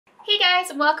Hey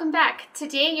guys, welcome back.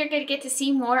 Today you're going to get to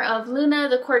see more of Luna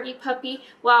the Corgi puppy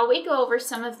while we go over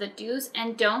some of the do's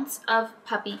and don'ts of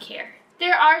puppy care.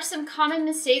 There are some common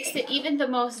mistakes that even the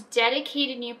most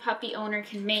dedicated new puppy owner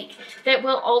can make that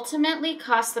will ultimately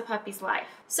cost the puppy's life.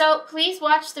 So please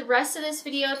watch the rest of this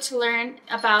video to learn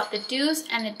about the do's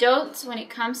and the don'ts when it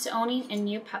comes to owning a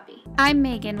new puppy. I'm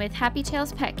Megan with Happy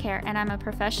Tails Pet Care, and I'm a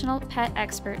professional pet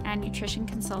expert and nutrition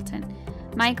consultant.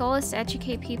 My goal is to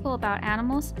educate people about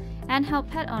animals and help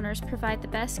pet owners provide the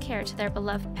best care to their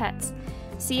beloved pets.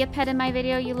 See a pet in my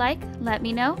video you like? Let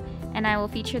me know, and I will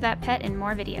feature that pet in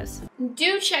more videos.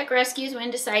 Do check rescues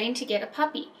when deciding to get a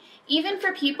puppy. Even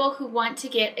for people who want to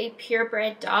get a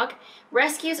purebred dog,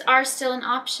 rescues are still an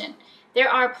option. There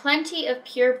are plenty of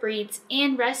pure breeds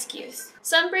in rescues.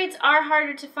 Some breeds are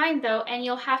harder to find though, and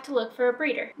you'll have to look for a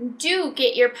breeder. Do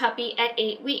get your puppy at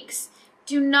 8 weeks.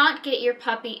 Do not get your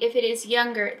puppy if it is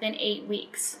younger than 8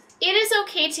 weeks. It is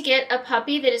okay to get a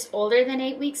puppy that is older than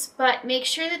 8 weeks, but make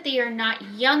sure that they are not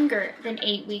younger than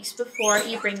 8 weeks before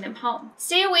you bring them home.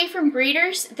 Stay away from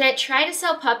breeders that try to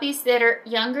sell puppies that are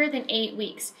younger than 8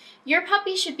 weeks. Your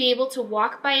puppy should be able to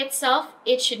walk by itself,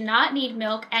 it should not need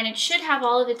milk, and it should have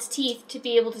all of its teeth to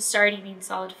be able to start eating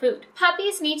solid food.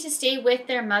 Puppies need to stay with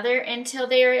their mother until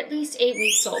they are at least 8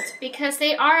 weeks old, because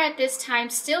they are at this time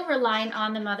still relying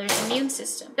on the mother's immune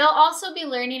system. They'll also be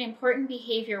learning important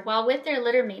behavior while with their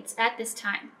litter mates at this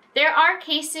time. There are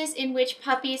cases in which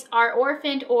puppies are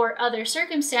orphaned or other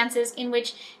circumstances in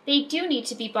which they do need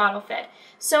to be bottle fed.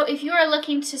 So if you are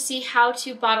looking to see how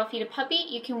to bottle feed a puppy,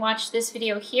 you can watch this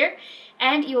video here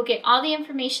and you will get all the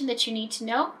information that you need to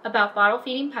know about bottle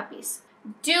feeding puppies.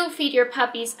 Do feed your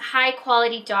puppies high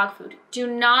quality dog food. Do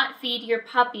not feed your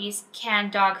puppies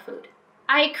canned dog food.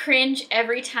 I cringe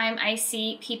every time I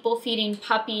see people feeding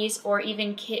puppies or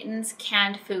even kittens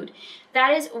canned food.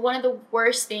 That is one of the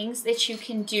worst things that you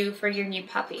can do for your new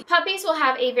puppy. Puppies will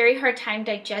have a very hard time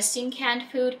digesting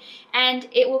canned food, and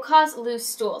it will cause loose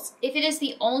stools. If it is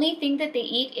the only thing that they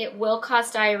eat, it will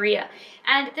cause diarrhea.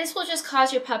 And this will just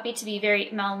cause your puppy to be very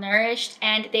malnourished,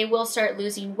 and they will start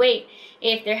losing weight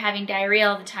if they're having diarrhea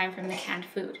all the time from the canned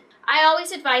food. I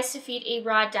always advise to feed a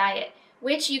raw diet,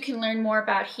 which you can learn more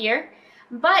about here.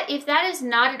 But if that is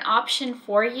not an option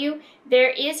for you, there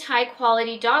is high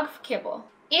quality dog kibble.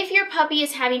 If your puppy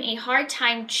is having a hard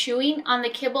time chewing on the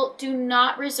kibble, do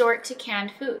not resort to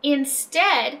canned food.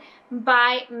 Instead,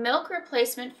 buy milk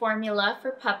replacement formula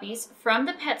for puppies from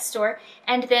the pet store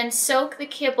and then soak the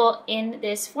kibble in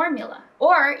this formula.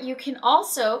 Or you can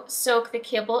also soak the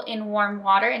kibble in warm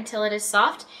water until it is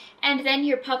soft, and then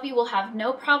your puppy will have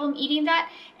no problem eating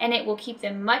that, and it will keep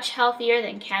them much healthier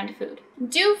than canned food.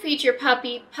 Do feed your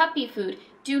puppy puppy food.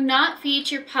 Do not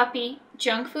feed your puppy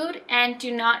junk food, and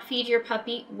do not feed your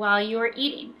puppy while you are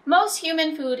eating. Most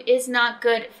human food is not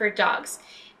good for dogs.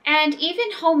 And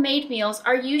even homemade meals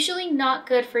are usually not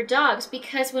good for dogs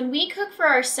because when we cook for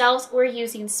ourselves, we're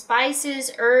using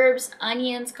spices, herbs,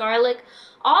 onions, garlic,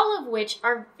 all of which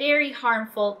are very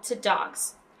harmful to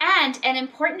dogs. And an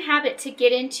important habit to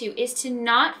get into is to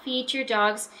not feed your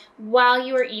dogs while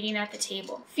you are eating at the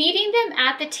table. Feeding them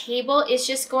at the table is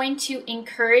just going to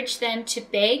encourage them to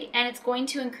beg, and it's going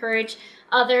to encourage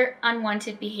other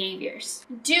unwanted behaviors.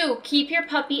 Do keep your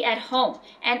puppy at home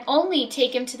and only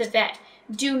take him to the vet.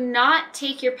 Do not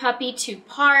take your puppy to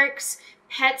parks,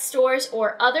 pet stores,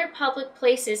 or other public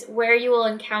places where you will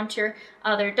encounter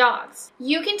other dogs.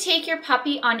 You can take your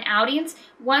puppy on outings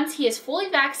once he is fully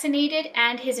vaccinated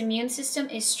and his immune system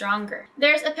is stronger.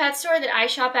 There's a pet store that I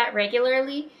shop at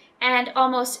regularly, and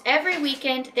almost every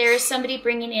weekend there is somebody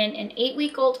bringing in an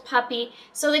 8-week-old puppy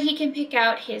so that he can pick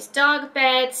out his dog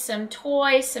bed, some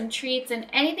toys, some treats, and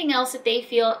anything else that they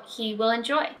feel he will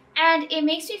enjoy. And it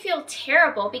makes me feel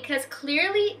terrible because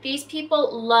clearly these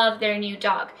people love their new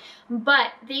dog,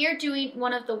 but they are doing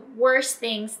one of the worst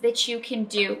things that you can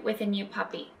do with a new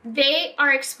puppy. They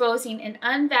are exposing an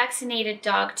unvaccinated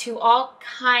dog to all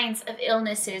kinds of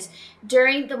illnesses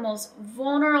during the most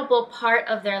vulnerable part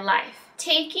of their life.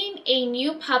 Taking a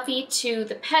new puppy to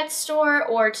the pet store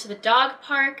or to the dog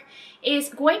park is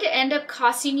going to end up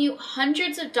costing you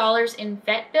hundreds of dollars in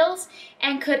vet bills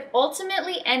and could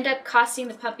ultimately end up costing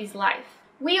the puppy's life.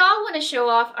 We all want to show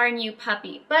off our new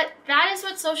puppy, but that is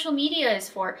what social media is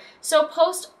for. So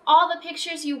post all the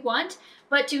pictures you want,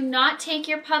 but do not take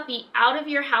your puppy out of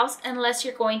your house unless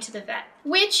you're going to the vet.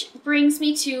 Which brings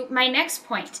me to my next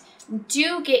point.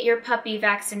 Do get your puppy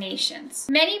vaccinations.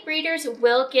 Many breeders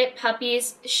will get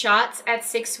puppies shots at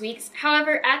 6 weeks.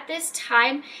 However, at this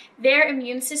time, their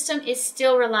immune system is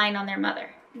still relying on their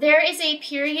mother. There is a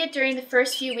period during the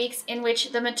first few weeks in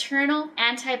which the maternal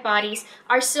antibodies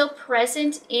are still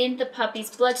present in the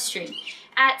puppy's bloodstream.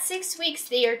 At 6 weeks,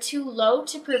 they are too low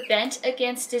to prevent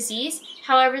against disease.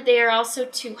 However, they are also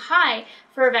too high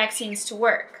for vaccines to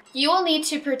work. You will need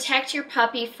to protect your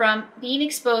puppy from being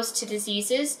exposed to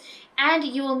diseases, and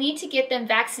you will need to get them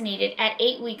vaccinated at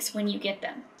 8 weeks when you get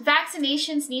them.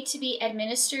 Vaccinations need to be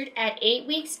administered at 8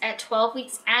 weeks, at 12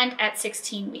 weeks, and at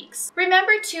 16 weeks.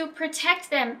 Remember to protect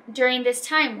them during this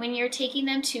time when you're taking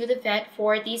them to the vet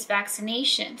for these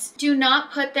vaccinations. Do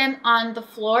not put them on the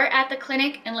floor at the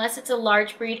clinic unless it's a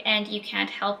large breed and you can't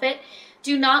help it.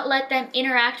 Do not let them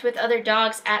interact with other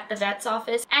dogs at the vet's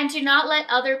office, and do not let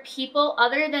other people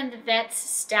other than the vet's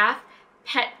staff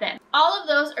pet them. All of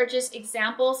those are just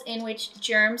examples in which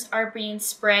germs are being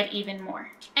spread even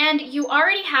more. And you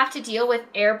already have to deal with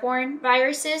airborne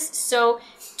viruses, so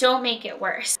don't make it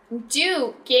worse.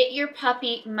 Do get your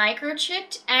puppy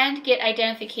microchipped and get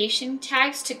identification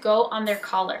tags to go on their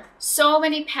collar. So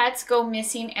many pets go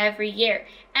missing every year,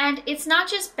 and it's not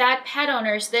just bad pet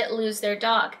owners that lose their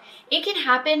dog. It can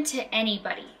happen to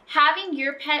anybody. Having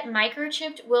your pet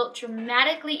microchipped will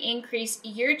dramatically increase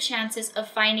your chances of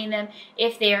finding them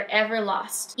if they are ever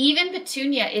lost. Even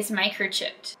Petunia is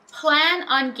microchipped. Plan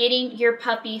on getting your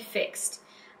puppy fixed.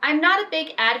 I'm not a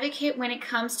big advocate when it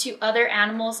comes to other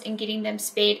animals and getting them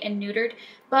spayed and neutered,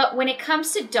 but when it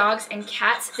comes to dogs and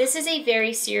cats, this is a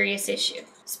very serious issue.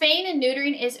 Spaying and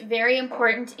neutering is very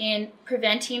important in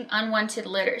preventing unwanted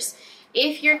litters.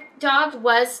 If your dog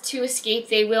was to escape,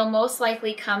 they will most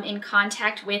likely come in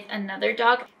contact with another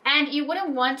dog, and you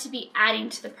wouldn't want to be adding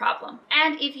to the problem.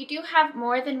 And if you do have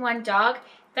more than one dog,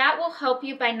 that will help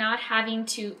you by not having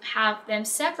to have them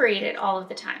separated all of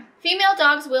the time. Female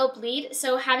dogs will bleed,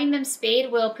 so having them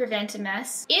spayed will prevent a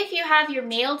mess. If you have your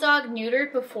male dog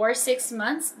neutered before 6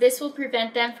 months, this will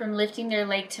prevent them from lifting their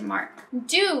leg to mark.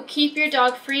 Do keep your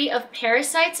dog free of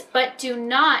parasites, but do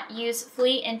not use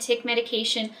flea and tick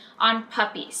medication on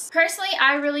puppies. Personally,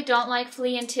 I really don't like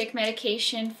flea and tick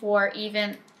medication for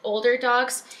even older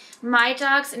dogs. My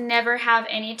dogs never have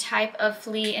any type of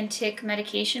flea and tick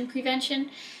medication prevention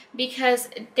because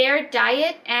their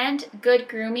diet and good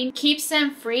grooming keeps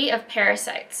them free of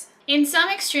parasites. In some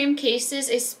extreme cases,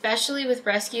 especially with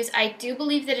rescues, I do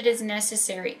believe that it is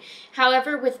necessary.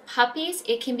 However, with puppies,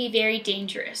 it can be very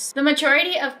dangerous. The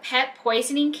majority of pet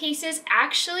poisoning cases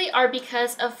actually are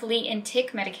because of flea and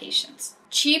tick medications.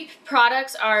 Cheap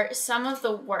products are some of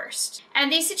the worst. And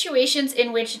these situations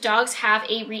in which dogs have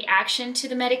a reaction to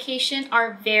the medication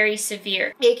are very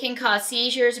severe. It can cause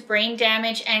seizures, brain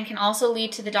damage, and can also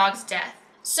lead to the dog's death.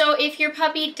 So if your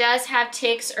puppy does have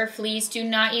ticks or fleas, do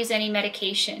not use any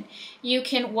medication. You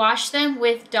can wash them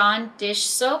with Dawn dish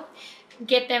soap.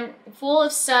 Get them full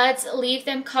of suds, leave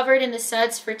them covered in the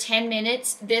suds for 10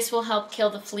 minutes. This will help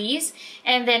kill the fleas.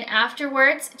 And then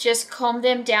afterwards, just comb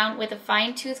them down with a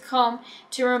fine-tooth comb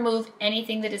to remove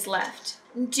anything that is left.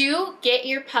 Do get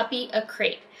your puppy a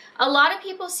crate. A lot of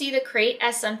people see the crate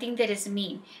as something that is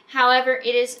mean. However,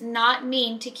 it is not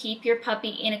mean to keep your puppy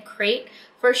in a crate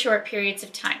for short periods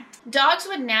of time. Dogs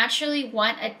would naturally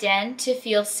want a den to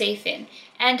feel safe in,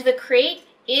 and the crate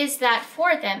is that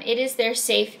for them. It is their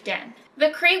safe den. The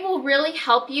crate will really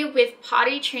help you with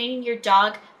potty training your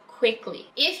dog quickly.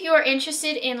 If you are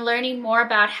interested in learning more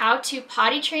about how to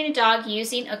potty train a dog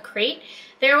using a crate,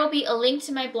 there will be a link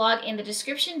to my blog in the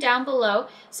description down below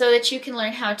so that you can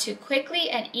learn how to quickly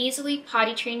and easily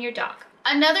potty train your dog.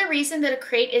 Another reason that a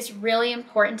crate is really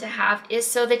important to have is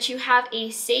so that you have a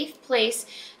safe place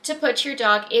to put your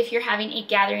dog if you're having a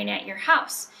gathering at your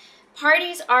house.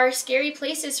 Parties are scary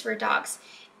places for dogs.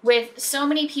 With so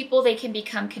many people, they can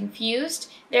become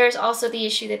confused. There's also the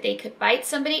issue that they could bite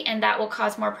somebody, and that will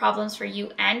cause more problems for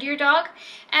you and your dog.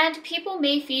 And people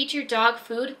may feed your dog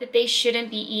food that they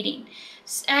shouldn't be eating.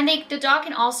 And the dog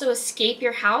can also escape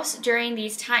your house during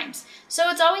these times. So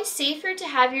it's always safer to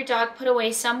have your dog put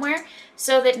away somewhere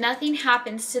so that nothing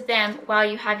happens to them while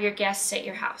you have your guests at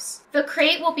your house. The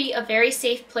crate will be a very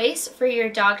safe place for your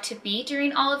dog to be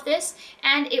during all of this,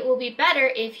 and it will be better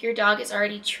if your dog is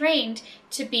already trained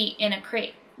to be in a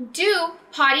crate. Do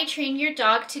potty train your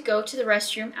dog to go to the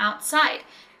restroom outside.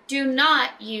 Do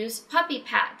not use puppy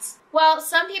pads. While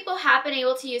some people have been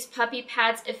able to use puppy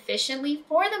pads efficiently,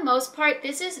 for the most part,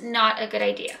 this is not a good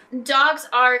idea. Dogs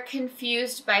are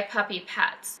confused by puppy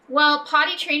pads. While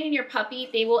potty training your puppy,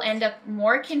 they will end up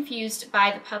more confused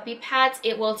by the puppy pads.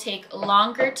 It will take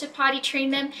longer to potty train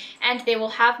them, and they will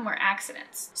have more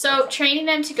accidents. So training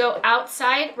them to go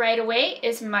outside right away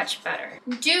is much better.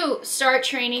 Do start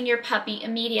training your puppy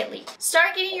immediately.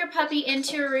 Start getting your puppy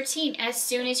into a routine as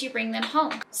soon as you bring them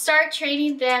home. Start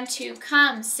training them to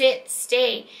come, sit,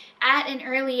 stay at an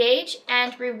early age,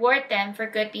 and reward them for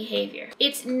good behavior.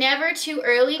 It's never too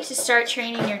early to start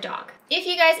training your dog. If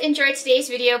you guys enjoyed today's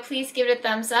video, please give it a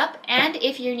thumbs up. And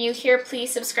if you're new here,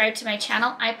 please subscribe to my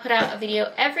channel. I put out a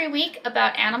video every week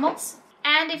about animals.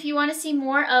 And if you want to see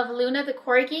more of Luna the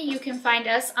Corgi, you can find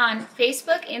us on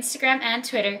Facebook, Instagram, and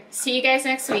Twitter. See you guys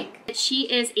next week.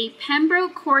 She is a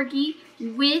Pembroke Corgi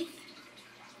with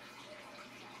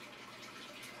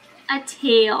a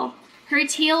tail. Her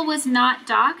tail was not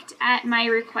docked at my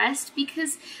request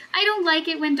because I don't like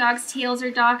it when dogs' tails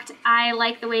are docked. I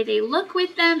like the way they look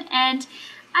with them, and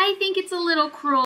I think it's a little cruel